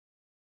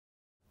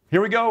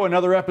Here we go,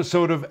 another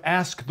episode of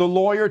Ask the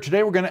Lawyer.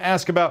 Today we're going to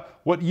ask about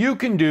what you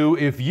can do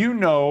if you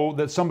know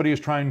that somebody is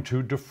trying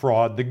to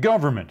defraud the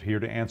government. Here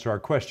to answer our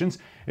questions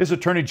is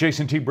attorney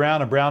Jason T.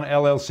 Brown of Brown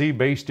LLC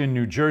based in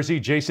New Jersey.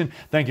 Jason,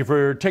 thank you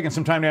for taking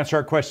some time to answer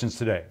our questions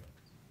today.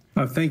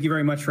 Thank you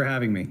very much for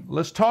having me.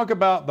 Let's talk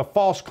about the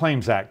False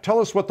Claims Act. Tell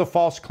us what the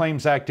False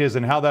Claims Act is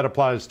and how that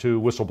applies to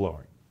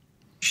whistleblowing.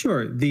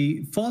 Sure.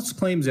 The False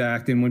Claims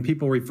Act, and when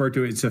people refer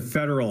to it, it's a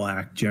federal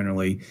act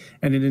generally,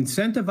 and it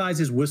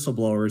incentivizes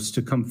whistleblowers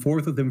to come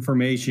forth with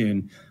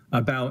information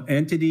about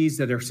entities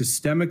that are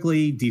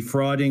systemically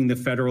defrauding the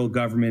federal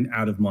government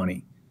out of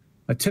money.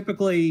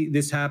 Typically,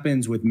 this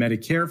happens with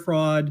Medicare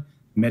fraud,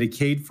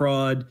 Medicaid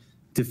fraud,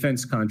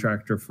 defense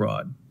contractor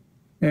fraud.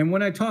 And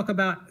when I talk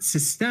about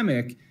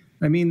systemic,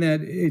 I mean that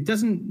it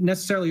doesn't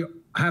necessarily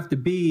have to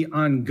be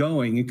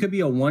ongoing. It could be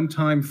a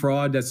one-time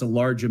fraud that's a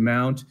large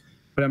amount.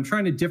 But I'm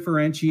trying to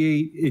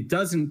differentiate. It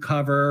doesn't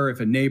cover if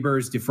a neighbor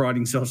is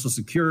defrauding Social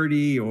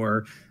Security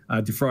or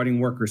defrauding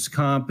workers'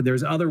 comp. But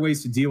there's other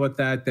ways to deal with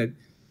that that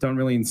don't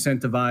really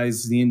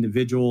incentivize the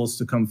individuals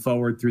to come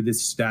forward through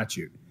this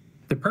statute.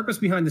 The purpose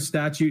behind the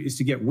statute is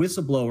to get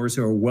whistleblowers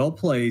who are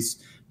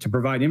well-placed to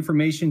provide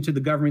information to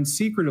the government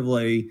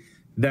secretively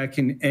that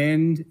can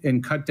end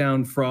and cut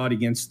down fraud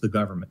against the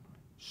government.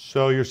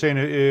 So you're saying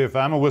if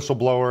I'm a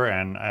whistleblower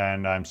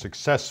and I'm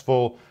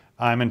successful,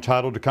 I'm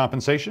entitled to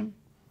compensation?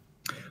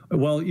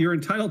 Well, you're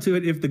entitled to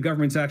it if the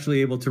government's actually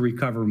able to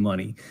recover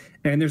money.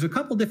 And there's a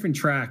couple different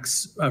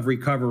tracks of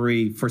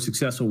recovery for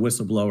successful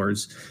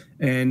whistleblowers.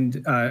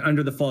 And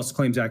under the False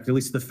Claims Act, at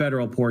least the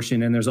federal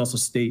portion, and there's also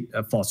state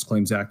False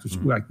Claims Act, which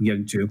I can get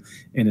into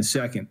in a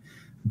second.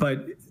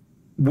 But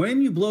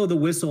when you blow the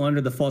whistle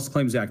under the False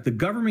Claims Act, the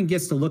government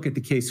gets to look at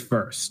the case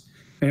first.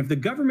 And if the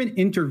government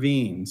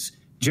intervenes,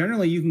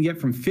 generally you can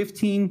get from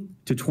 15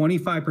 to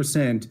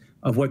 25%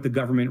 of what the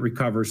government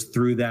recovers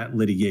through that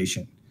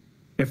litigation.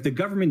 If the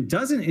government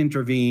doesn't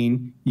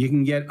intervene, you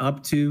can get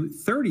up to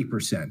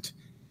 30%.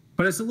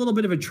 But it's a little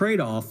bit of a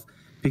trade-off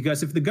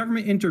because if the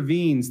government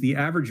intervenes, the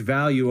average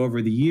value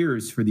over the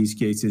years for these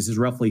cases is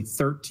roughly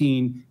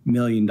 $13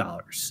 million.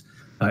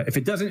 If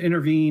it doesn't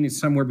intervene, it's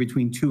somewhere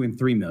between 2 and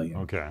 3 million.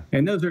 Okay.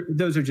 And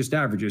those are just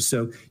averages.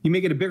 So you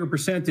may get a bigger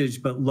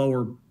percentage, but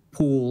lower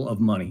pool of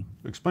money.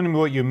 Explain to me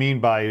what you mean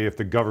by if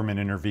the government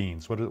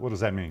intervenes. What does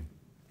that mean?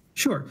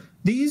 Sure.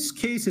 These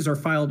cases are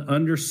filed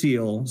under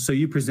seal, so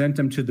you present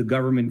them to the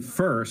government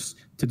first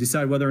to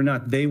decide whether or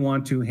not they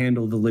want to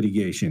handle the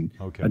litigation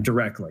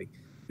directly.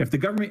 If the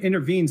government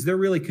intervenes, they're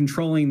really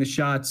controlling the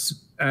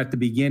shots at the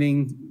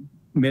beginning,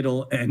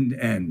 middle, and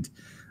end.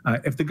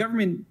 If the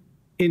government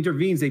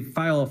intervenes, they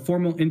file a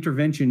formal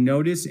intervention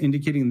notice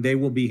indicating they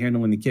will be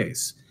handling the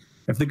case.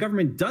 If the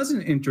government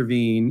doesn't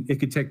intervene, it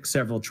could take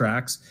several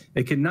tracks.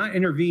 It could not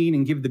intervene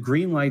and give the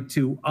green light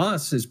to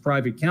us as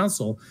private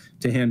counsel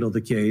to handle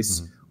the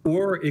case,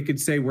 or it could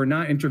say we're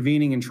not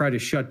intervening and try to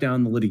shut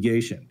down the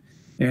litigation.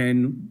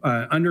 And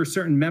under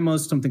certain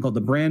memos, something called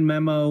the Brand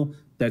Memo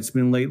that's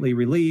been lately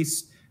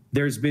released,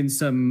 there's been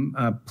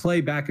some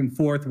play back and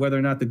forth whether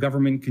or not the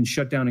government can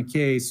shut down a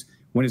case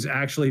when it's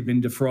actually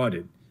been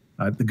defrauded.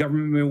 The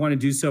government may want to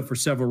do so for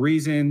several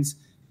reasons,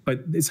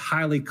 but it's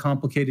highly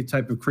complicated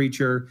type of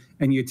creature,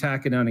 and you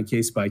attack it on a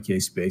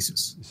case-by-case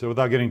basis. So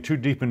without getting too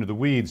deep into the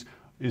weeds,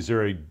 is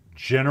there a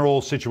general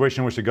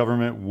situation in which the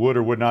government would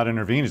or would not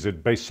intervene? Is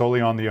it based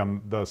solely on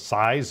the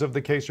size of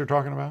the case you're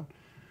talking about?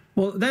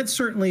 Well, that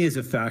certainly is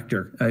a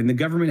factor. And the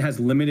government has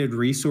limited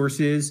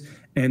resources,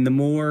 and the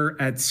more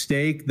at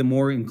stake, the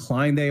more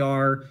inclined they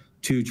are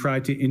to try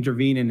to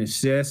intervene and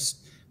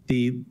assist.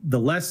 The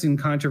less in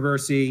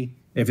controversy.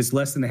 If it's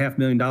less than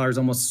 $500,000,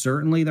 almost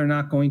certainly they're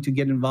not going to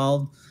get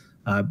involved.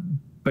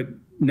 But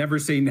never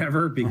say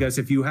never, because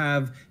if you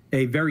have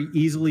a very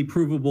easily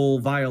provable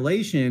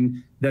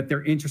violation that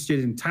they're interested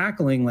in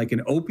tackling, like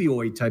an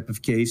opioid type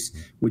of case,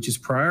 which is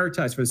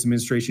prioritized for this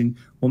administration,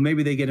 well,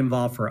 maybe they get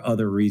involved for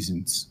other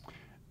reasons.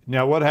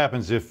 Now, what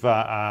happens if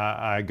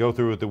I go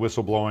through with the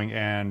whistleblowing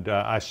and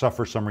I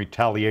suffer some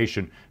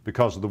retaliation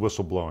because of the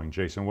whistleblowing?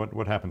 Jason,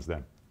 what happens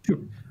then? Sure.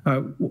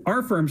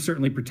 Our firm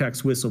certainly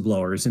protects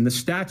whistleblowers, and the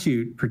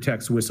statute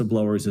protects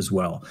whistleblowers as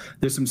well.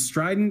 There's some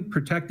strident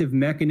protective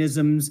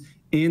mechanisms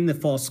in the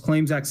False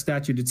Claims Act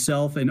statute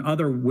itself and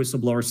other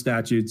whistleblower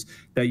statutes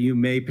that you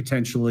may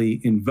potentially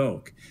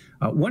invoke.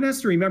 One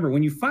has to remember,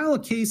 when you file a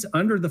case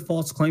under the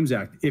False Claims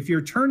Act, if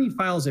your attorney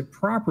files it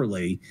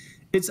properly,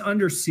 it's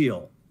under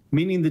seal,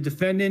 meaning the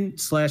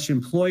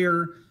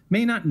defendant/employer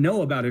may not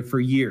know about it for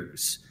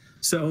years.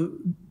 So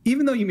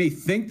even though you may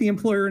think the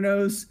employer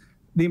knows,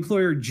 the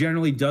employer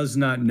generally does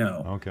not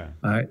know. Okay.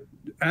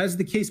 As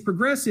the case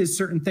progresses,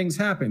 certain things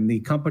happen.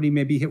 The company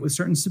may be hit with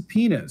certain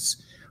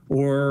subpoenas,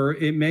 or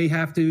it may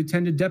have to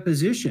attend a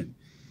deposition.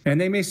 And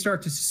they may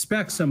start to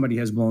suspect somebody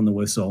has blown the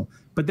whistle,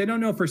 but they don't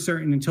know for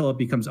certain until it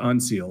becomes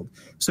unsealed.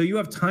 So you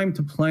have time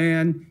to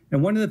plan.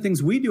 And one of the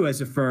things we do as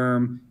a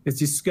firm is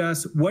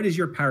discuss, what is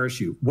your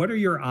parachute? What are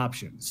your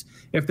options?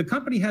 If the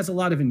company has a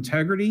lot of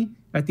integrity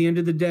at the end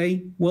of the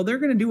day, well, they're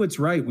going to do what's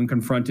right when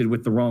confronted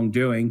with the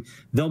wrongdoing.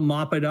 They'll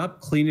mop it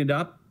up, clean it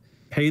up,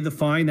 pay the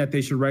fine that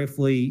they should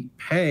rightfully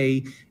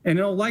pay, and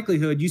in all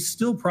likelihood, you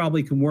still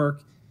probably can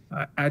work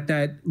at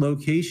that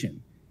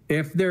location.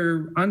 If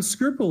they're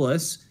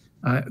unscrupulous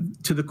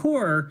to the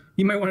core,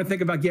 you might want to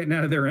think about getting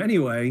out of there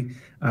anyway.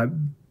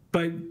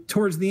 But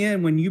towards the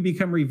end, when you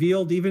become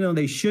revealed, even though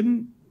they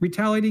shouldn't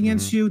retaliate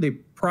against you, they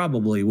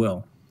probably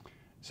will.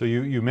 So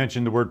you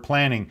mentioned the word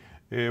planning.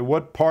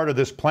 What part of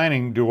this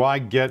planning do I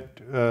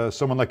get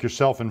someone like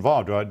yourself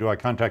involved? Do I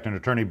contact an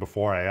attorney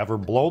before I ever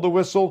blow the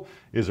whistle?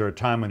 Is there a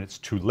time when it's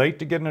too late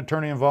to get an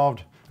attorney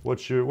involved?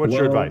 What's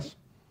your advice?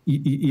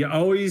 You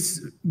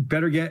always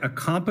better get a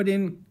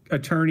competent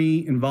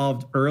attorney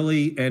involved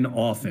early and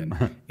often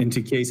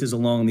into cases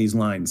along these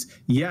lines.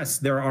 Yes,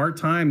 there are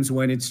times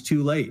when it's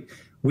too late.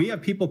 We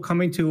have people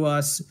coming to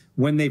us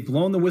when they've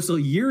blown the whistle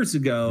years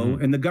ago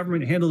and the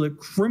government handled it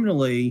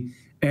criminally,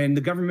 and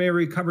the government may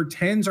recover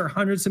tens or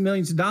hundreds of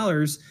millions of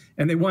dollars,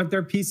 and they want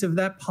their piece of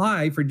that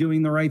pie for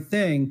doing the right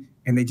thing,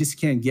 and they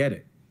just can't get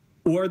it.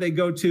 Or they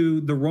go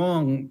to the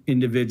wrong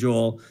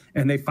individual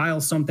and they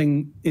file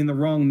something in the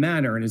wrong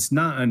manner and it's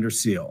not under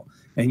seal.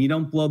 And you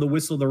don't blow the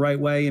whistle the right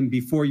way, and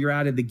before you're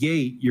out of the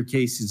gate, your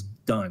case is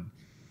done.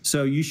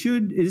 So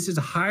this is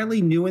a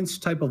highly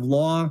nuanced type of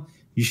law.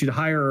 You should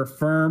hire a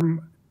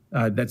firm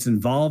that's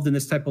involved in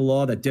this type of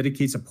law that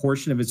dedicates a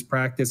portion of its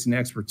practice and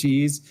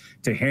expertise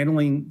to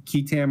handling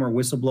qui tam or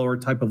whistleblower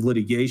type of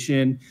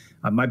litigation.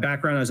 My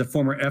background as a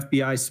former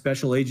FBI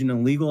special agent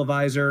and legal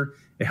advisor,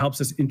 it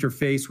helps us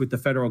interface with the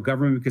federal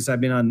government because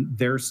I've been on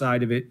their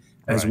side of it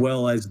as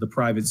well as the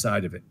private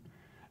side of it.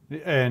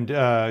 And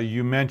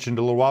you mentioned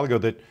a little while ago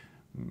that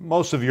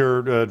most of your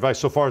advice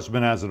so far has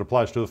been as it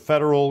applies to the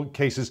federal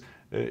cases.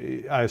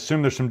 I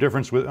assume there's some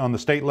difference on the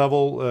state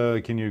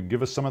level. Can you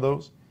give us some of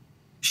those?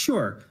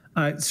 Sure.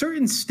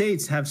 Certain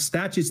states have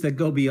statutes that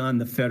go beyond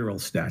the federal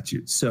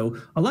statutes. So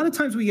a lot of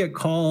times we get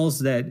calls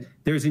that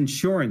there's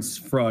insurance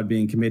fraud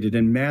being committed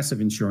and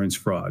massive insurance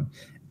fraud.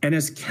 And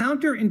as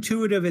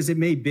counterintuitive as it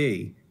may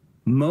be,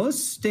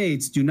 most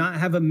states do not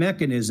have a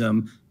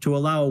mechanism to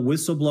allow a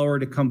whistleblower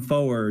to come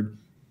forward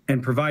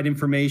and provide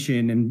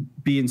information and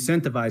be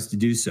incentivized to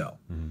do so.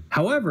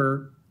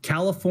 However,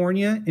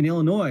 California and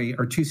Illinois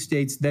are two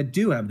states that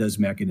do have those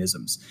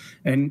mechanisms.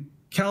 And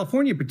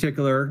California in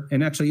particular,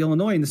 and actually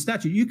Illinois in the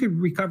statute, you could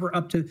recover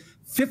up to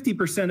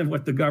 50% of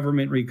what the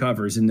government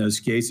recovers in those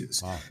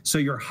cases. Wow. So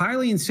you're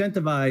highly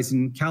incentivized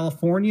in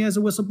California as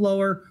a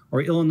whistleblower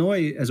or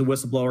Illinois as a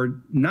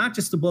whistleblower, not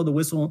just to blow the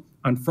whistle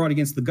on fraud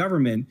against the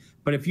government,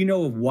 but if you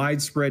know of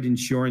widespread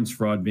insurance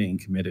fraud being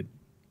committed.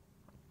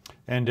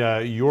 And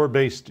you're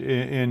based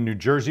in New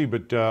Jersey,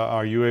 but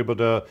are you able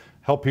to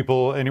help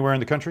people anywhere in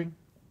the country?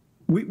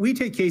 We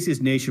take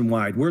cases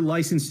nationwide. We're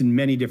licensed in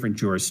many different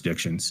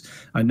jurisdictions,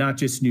 not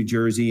just New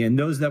Jersey. And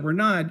those that we're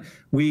not,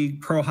 we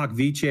pro hoc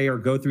vice or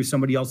go through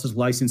somebody else's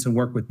license and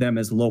work with them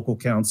as local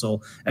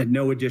counsel at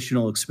no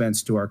additional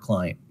expense to our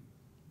client.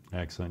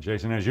 Excellent.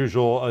 Jason, as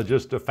usual,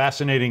 just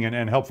fascinating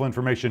and helpful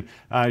information.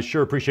 I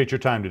sure appreciate your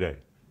time today.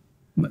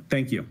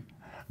 Thank you.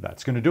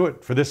 That's going to do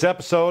it for this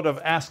episode of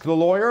Ask the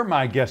Lawyer.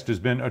 My guest has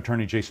been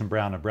attorney Jason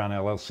Brown of Brown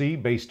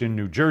LLC, based in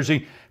New Jersey.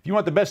 If you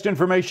want the best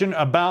information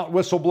about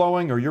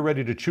whistleblowing, or you're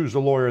ready to choose a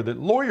lawyer that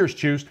lawyers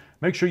choose,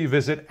 make sure you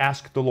visit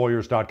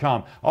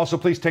askthelawyer.com. Also,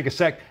 please take a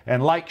sec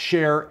and like,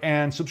 share,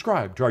 and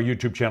subscribe to our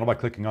YouTube channel by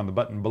clicking on the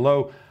button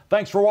below.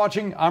 Thanks for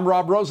watching. I'm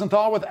Rob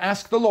Rosenthal with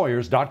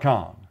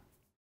AskTheLawyers.com.